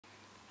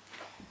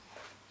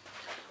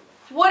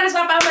What is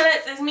up,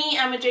 Amulettes? It's me,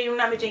 Amma Jane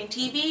from Amma Jane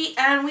TV,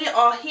 and we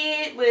are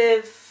here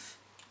with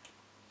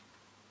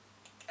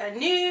a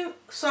new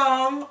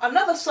song,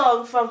 another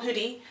song from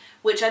Hoody,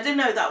 which I didn't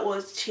know that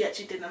was, she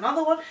actually did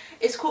another one.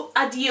 It's called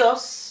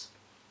Adios,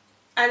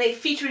 and it's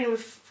featuring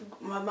with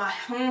my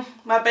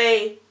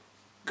bae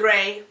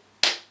Grey.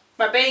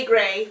 My bae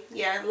Grey,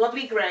 yeah,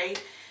 lovely Grey,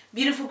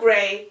 beautiful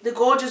Grey, the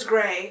gorgeous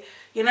Grey.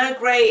 You know,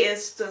 Grey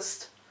is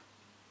just,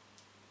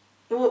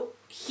 well,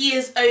 he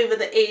is over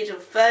the age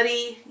of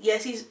 30.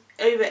 Yes, he's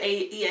over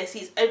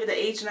he's over the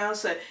age now.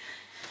 So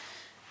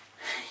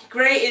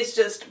Grey is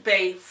just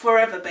bae,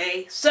 forever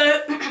bae.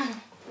 So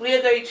we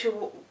are going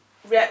to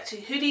react to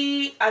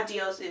Hoody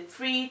Adios in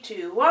 3,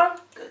 2, 1.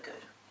 Go, go.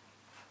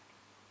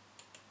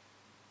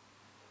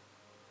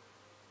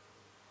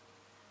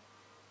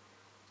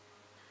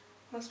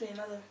 Must be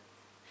another.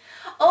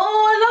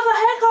 Oh, I love her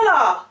hair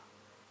color.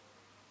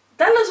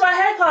 That looks my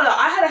hair color.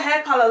 I had a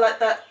hair color like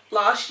that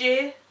last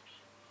year.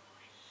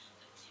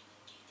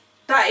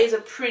 That is a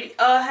pretty,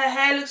 oh, her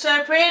hair looks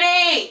so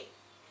pretty.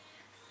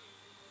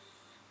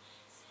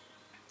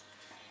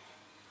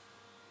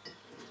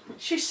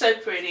 She's so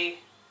pretty.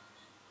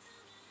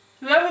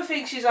 Whoever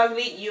thinks she's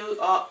ugly, you're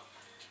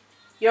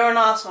an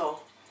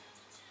asshole.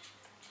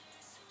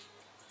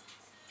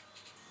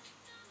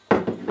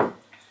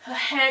 Her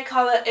hair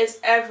color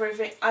is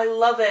everything. I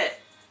love it.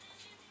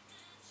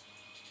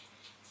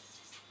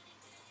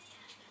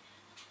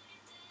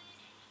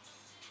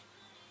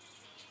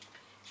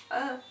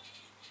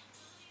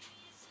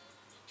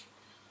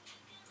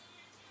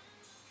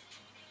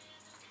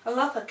 I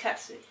love her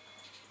catsuit.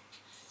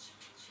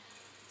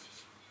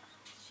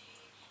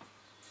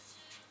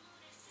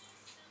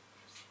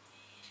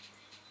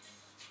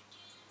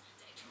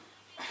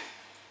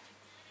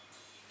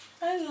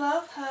 I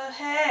love her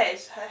hair.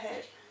 It's her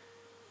hair.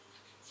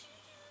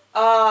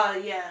 Oh,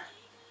 yeah.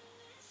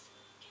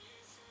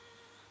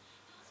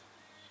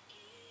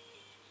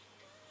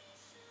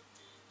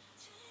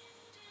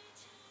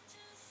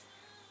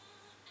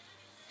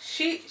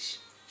 She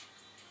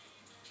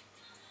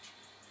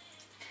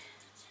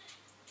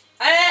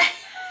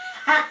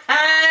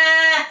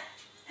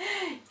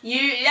you,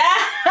 yeah.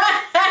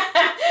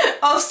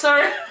 Oh,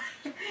 sorry.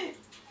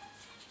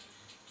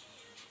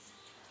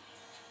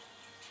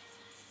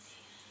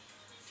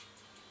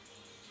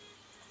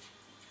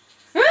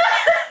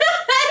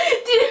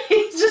 Did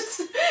he just, it's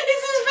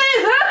his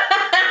face.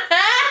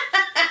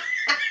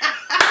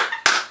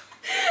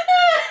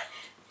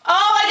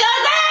 Oh my God,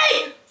 Grey!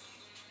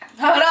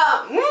 Hold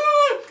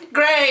up.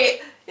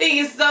 Grey. He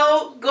is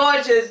so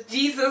gorgeous.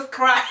 Jesus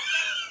Christ.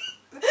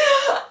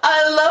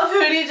 I love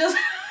Hoody just.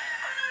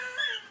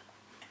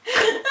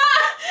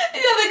 The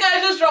other guy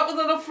just dropped it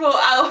on the floor.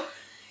 Ow.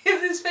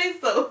 It's his face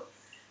though.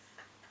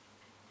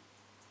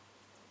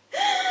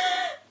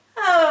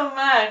 Oh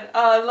man.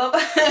 Oh, I love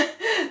it.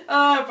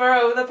 Oh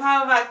bro, the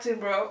power of acting,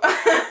 bro.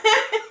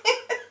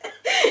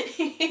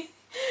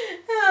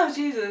 Oh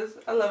Jesus.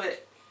 I love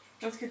it.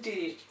 Let's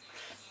continue.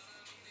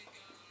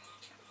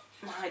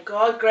 My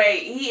God,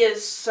 Grey. He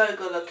is so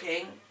good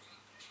looking.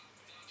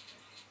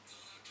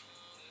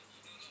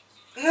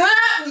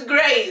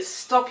 Grey,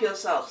 stop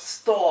yourself.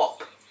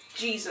 Stop.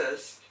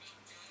 Jesus.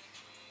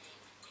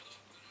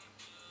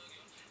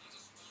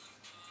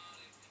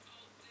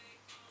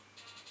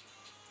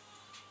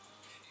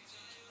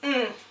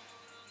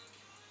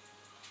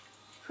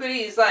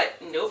 Hoody's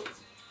like, nope.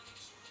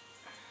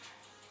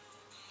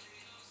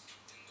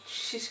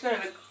 She's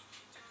gonna.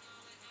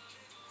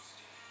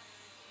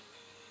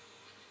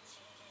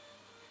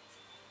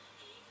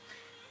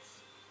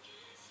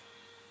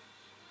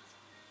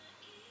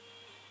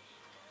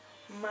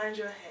 Mind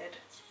your head.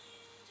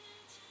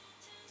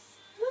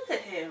 Look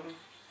at him.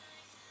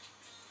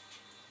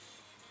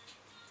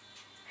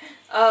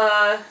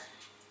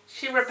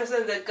 She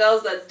represents the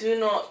girls that do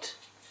not.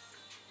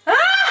 Ah!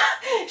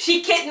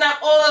 She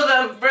kidnapped all of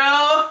them,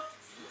 bro.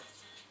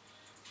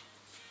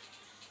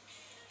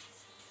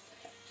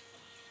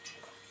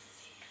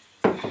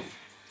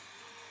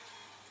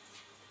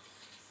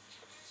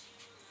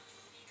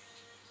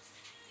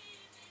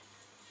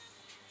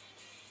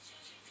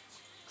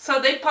 So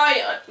they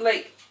probably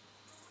like.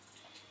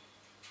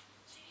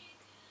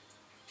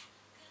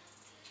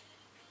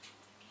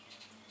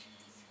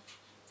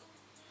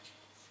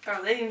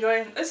 Oh, they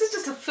enjoying. This is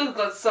just a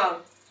feel-good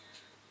song.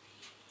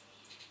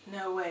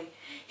 No way.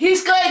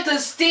 He's going to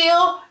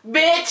steal,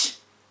 bitch.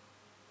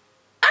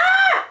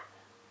 Ah!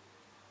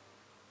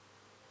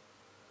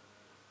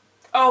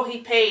 Oh, he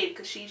paid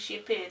because she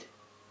paid.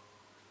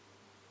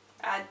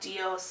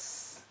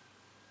 Adios.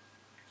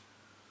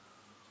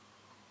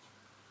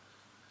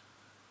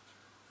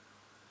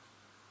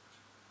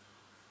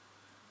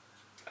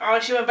 Oh,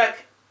 she went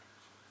back.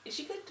 Is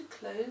she going to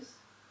close?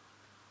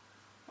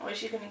 Or is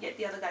she going to get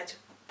the other guy to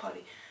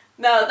party?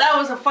 No, that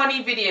was a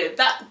funny video.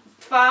 That,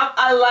 fam,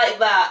 I like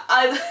that.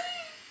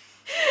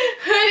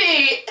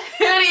 Hoody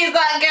is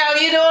that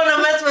girl. You don't want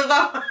to mess with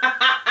her.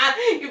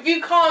 If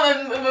you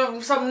come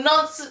with some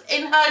nonsense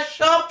in her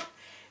shop,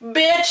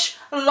 bitch,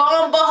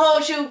 lo and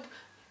behold,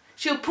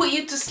 She'll put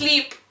you to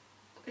sleep.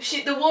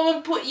 The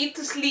woman put you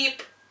to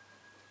sleep.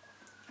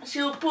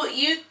 She'll put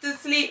you to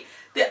sleep.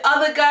 The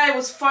other guy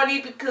was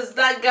funny because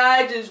that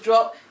guy just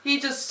dropped. He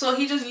just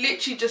literally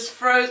just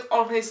froze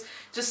on his,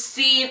 just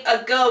seeing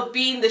a girl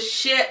beating the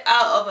shit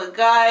out of a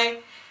guy.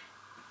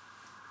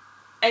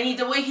 And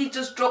the way he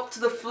just dropped to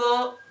the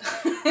floor,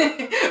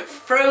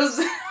 froze.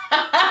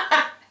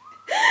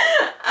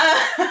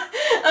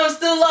 I'm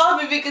still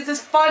laughing because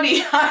it's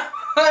funny.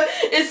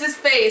 It's his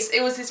face.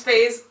 It was his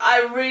face.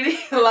 I really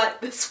like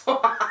this one.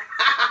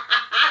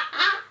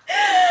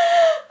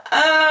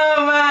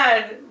 Oh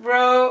man,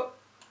 bro.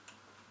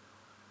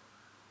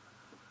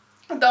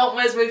 Don't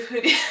mess with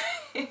Hoody.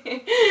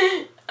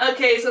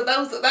 Okay, so that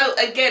was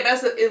again.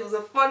 It was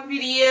a fun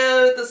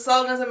video. The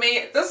song was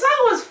amazing. The song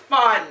was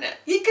fun.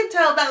 You can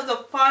tell that was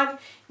a fun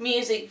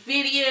music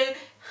video.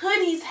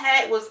 Hoody's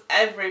hair was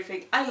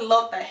everything. I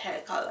love that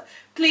hair color.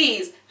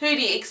 Please,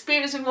 Hoody,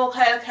 experience more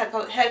hair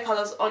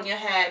colors on your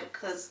hair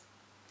because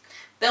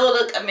they will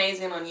look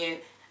amazing on you.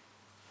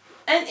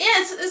 And yeah,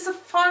 it's a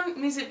fun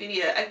music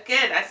video.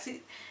 Again, I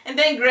see. And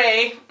then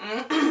Gray.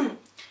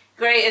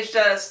 Gray is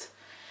just.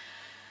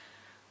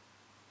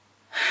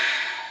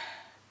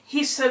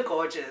 He's so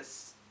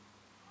gorgeous.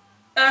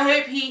 I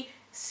hope he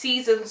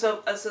sees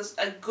himself as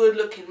a good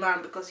looking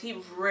man because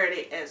he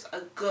really is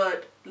a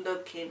good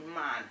looking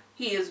man.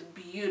 He is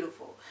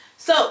beautiful.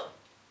 So,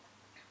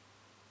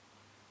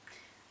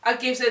 I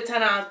give it a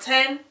 10 out of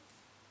 10.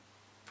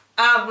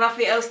 I have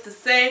nothing else to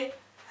say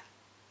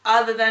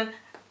other than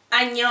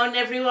Annyeong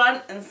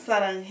everyone and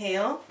Sarang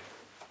Hail.